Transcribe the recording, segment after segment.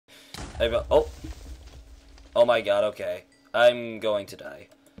Oh. Oh my god, okay. I'm going to die.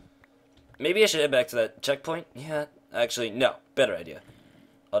 Maybe I should head back to that checkpoint? Yeah, actually, no. Better idea.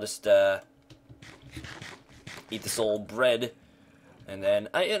 I'll just, eat this old bread. And then,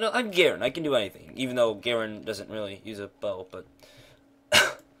 I'm Garen. I can do anything. Even though Garen doesn't really use a bow, but...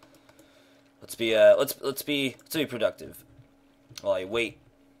 let's be productive. While I wait.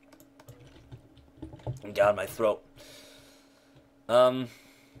 God, my throat.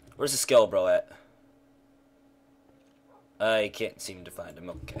 Where's the Skull Bro at? I can't seem to find him.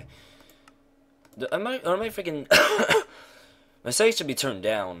 Okay. Am I freaking... My sight should be turned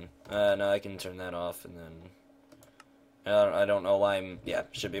down. No, I can turn that off, and then... I don't know why I'm... Yeah,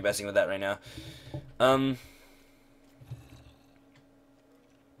 should be messing with that right now.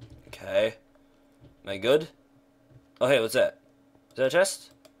 Okay. Am I good? Oh, hey, what's that? Is that a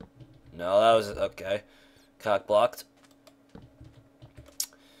chest? No, that was... Okay. Cock blocked.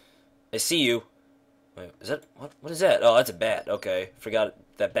 I see you. Wait, is that... What is that? Oh, that's a bat. Okay. Forgot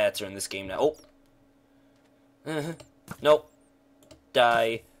that bats are in this game now. Oh. Nope.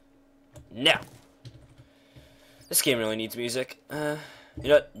 Die. Now. This game really needs music. You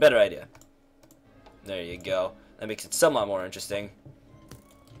know what? Better idea. There you go. That makes it somewhat more interesting.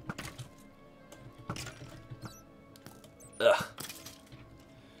 Ugh.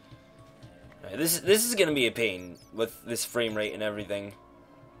 Right, this is gonna be a pain with this frame rate and everything.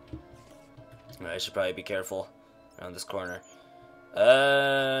 Right, I should probably be careful around this corner.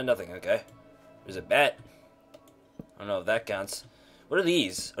 Nothing. Okay. There's a bat. I don't know if that counts. What are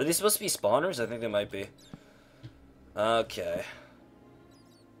these? Are these supposed to be spawners? I think they might be. Okay.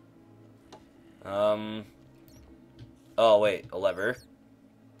 Oh wait, a lever.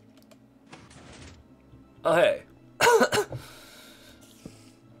 Oh hey.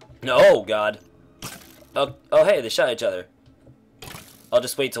 No, oh god. Oh hey, they shot each other. I'll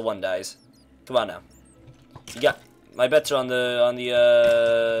just wait till one dies. Come on now. You got my bets are on the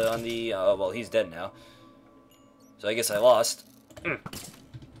oh well, he's dead now. So I guess I lost.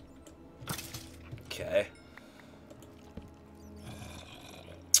 Okay.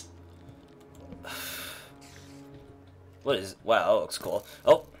 What is... Wow, that looks cool.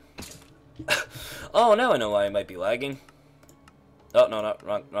 Oh. Oh, now I know why I might be lagging. Oh, no, no,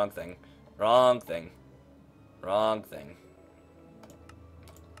 wrong thing. Wrong thing. Wrong thing.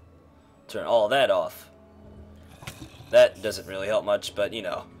 Turn all that off. That doesn't really help much, but, you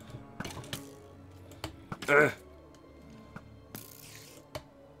know. Alright.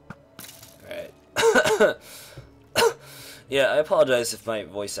 Yeah, I apologize if my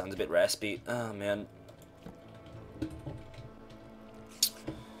voice sounds a bit raspy. Oh, man.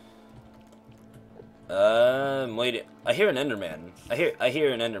 Wait. I hear an Enderman. I hear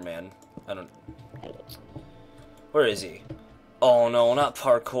an Enderman. I don't... Where is he? Oh, no, not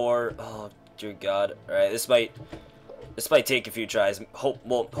parkour. Oh, dear God. Alright, this might take a few tries.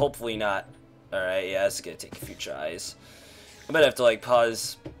 Well, hopefully not. Alright, yeah, this is gonna take a few tries. I might have to, like,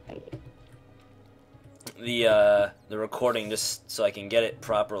 pause the recording just so I can get it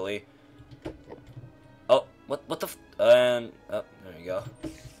properly. Oh, what the f... oh, there you go.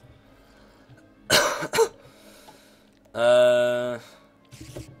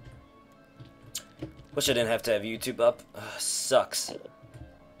 Wish I didn't have to have YouTube up. Sucks.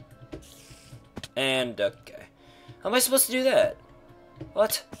 And, okay. How am I supposed to do that?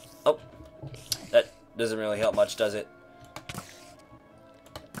 What? Oh. That doesn't really help much, does it?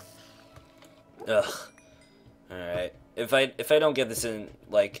 Ugh. Alright. If I don't get this in,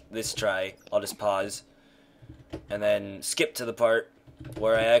 like, this try, I'll just pause. And then skip to the part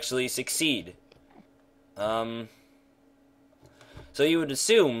where I actually succeed. So you would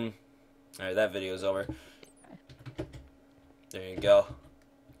assume... Alright, that video's over. There you go.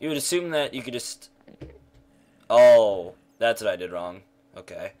 You would assume that you could just... Oh, that's what I did wrong.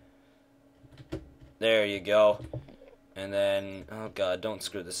 Okay. There you go. And then... Oh god, don't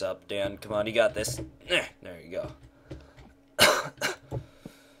screw this up, Dan. Come on, you got this. There you go.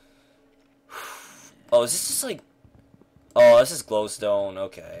 Oh, is this just like... Oh, this is glowstone.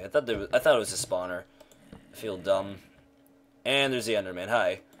 Okay. I thought it was a spawner. I feel dumb. And there's the Enderman.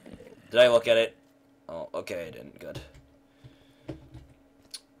 Hi. Did I look at it? Oh, okay, I didn't. Good.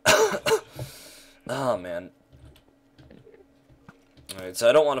 Oh, man. Alright, so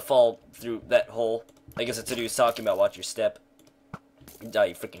I don't want to fall through that hole. I guess it's to do with talking about watch your step. Die,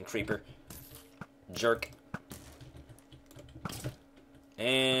 you freaking creeper. Jerk.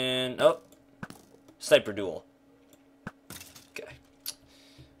 And... Oh. Sniper duel. Okay.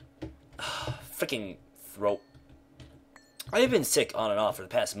 Freaking throat. I've been sick on and off for the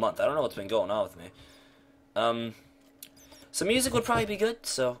past month. I don't know what's been going on with me. So Some music would probably be good,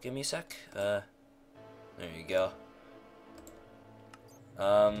 so give me a sec. There you go.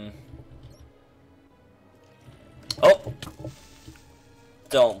 Oh!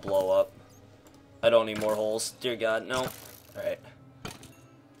 Don't blow up. I don't need more holes. Dear God, no. Alright.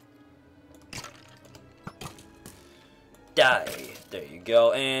 Die. There you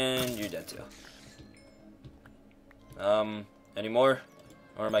go, and you're dead too. Any more?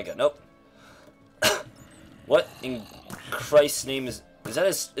 Or am I good? Nope. What in Christ's name is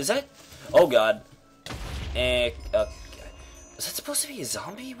that? Oh God. Okay. Was that supposed to be a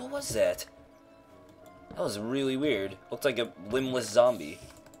zombie? What was that? That was really weird. Looked like a limbless zombie.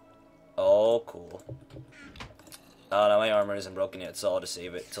 Oh, cool. Oh, no, my armor isn't broken yet, so I'll just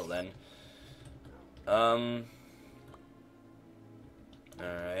save it till then. Alright.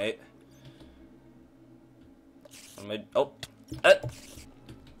 Oh.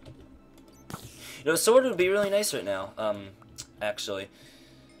 You know, a sword would be really nice right now. Actually.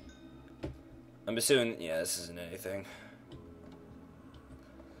 I'm assuming, yeah, this isn't anything.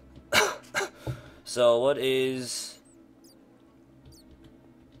 So, what is...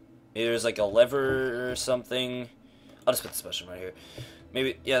 Maybe there's like a lever or something. I'll just put the special right here.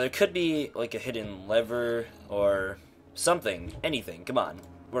 Maybe, yeah, there could be like a hidden lever or something. Anything. Come on.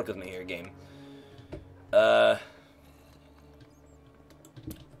 Work with me here, game.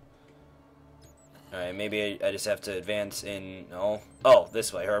 Alright, maybe I just have to advance in... No. Oh,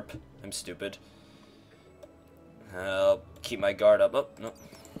 this way, herp. I'm stupid. I'll keep my guard up. Oh, no.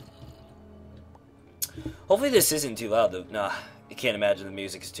 Hopefully this isn't too loud, though. Nah, I can't imagine the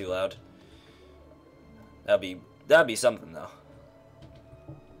music is too loud. That'd be something, though.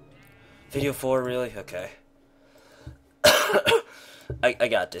 Video 4, really? Okay. I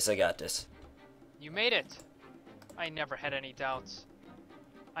got this, I got this. You made it! I never had any doubts.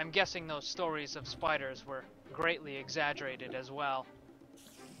 I'm guessing those stories of spiders were greatly exaggerated as well.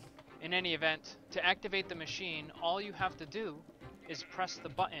 In any event, to activate the machine, all you have to do is press the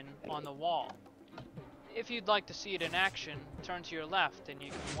button on the wall. If you'd like to see it in action, turn to your left and you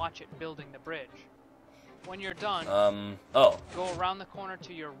can watch it building the bridge. When you're done, go around the corner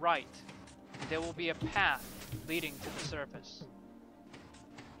to your right. There will be a path leading to the surface.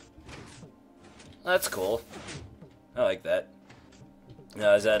 That's cool. I like that.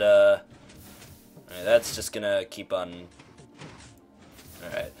 Now, is that, alright, that's just gonna keep on...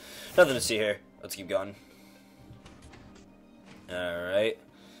 Alright. Nothing to see here. Let's keep going. Alright.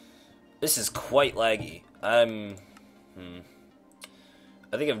 This is quite laggy. I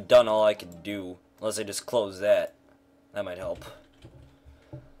think I've done all I can do. Unless I just close that. That might help.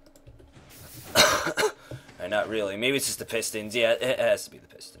 Not really. Maybe it's just the pistons. Yeah, it has to be the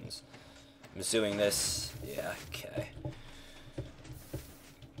pistons. I'm assuming this... Yeah, okay.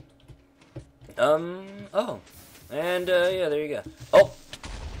 Oh. And, yeah, there you go. Oh!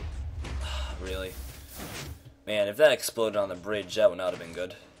 Really? Man, if that exploded on the bridge, that would not have been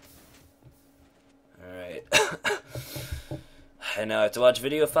good. Alright. And now I have to watch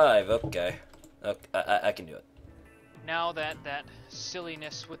video 5. Okay. I can do it. Now that that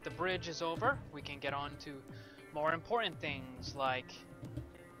silliness with the bridge is over, we can get on to more important things like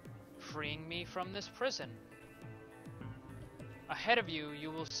freeing me from this prison. Ahead of you, you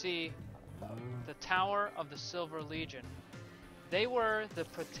will see the Tower of the Silver Legion. They were the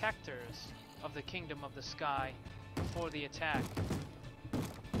protectors of the Kingdom of the Sky before the attack.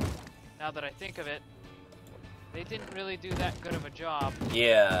 Now that I think of it, they didn't really do that good of a job.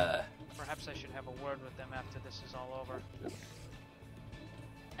 Yeah. Perhaps I should have a word with them after this is all over.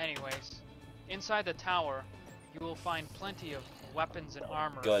 Anyways, inside the tower, you will find plenty of weapons and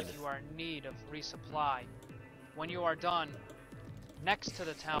armor if you are in need of resupply. When you are done, next to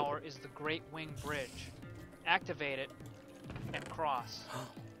the tower is the Great Wing Bridge. Activate it and cross.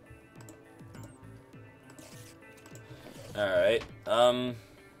 Alright, I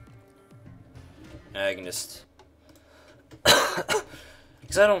can just...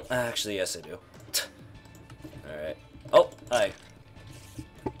 Because I don't... Actually, yes I do. Alright. Oh, hi.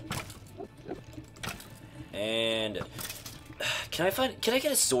 And... Can I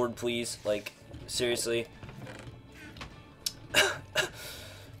get a sword, please? Like, seriously?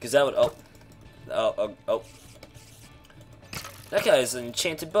 Because that would... Oh. That guy has an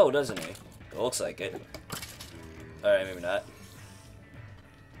enchanted bow, doesn't he? It looks like it. Alright, maybe not.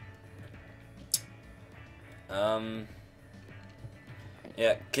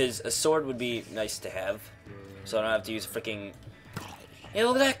 Yeah, because a sword would be nice to have. So I don't have to use freaking... Hey,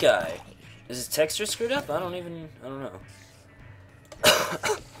 look at that guy! Is his texture screwed up? I don't know.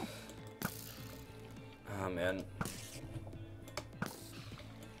 Oh, man.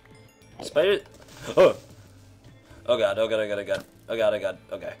 Spider... Oh! Oh god, oh god, oh god, oh god. Oh god, oh god,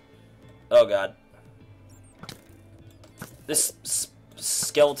 okay. Oh god. This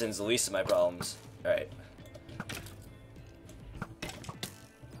skeleton's the least of my problems. Alright.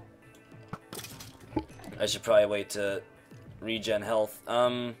 I should probably wait to regen health.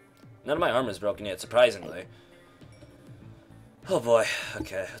 None of my armor's broken yet, surprisingly. Oh boy.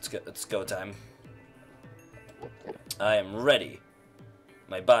 Okay, let's go time. I am ready.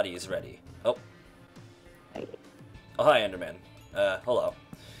 My body is ready. Oh. Oh, hi, Enderman. Hello.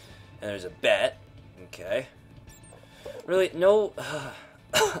 And there's a bat. Okay. Really? No...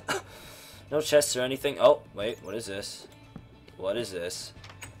 no chests or anything? Oh, wait. What is this? What is this?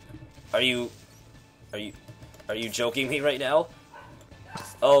 Are you joking me right now?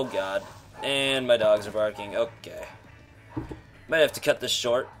 Oh, God. And my dogs are barking. Okay. Might have to cut this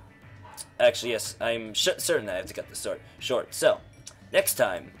short. Actually, yes. I'm certain that I have to cut this short. So, next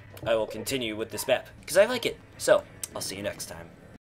time, I will continue with this map. Because I like it. So, I'll see you next time.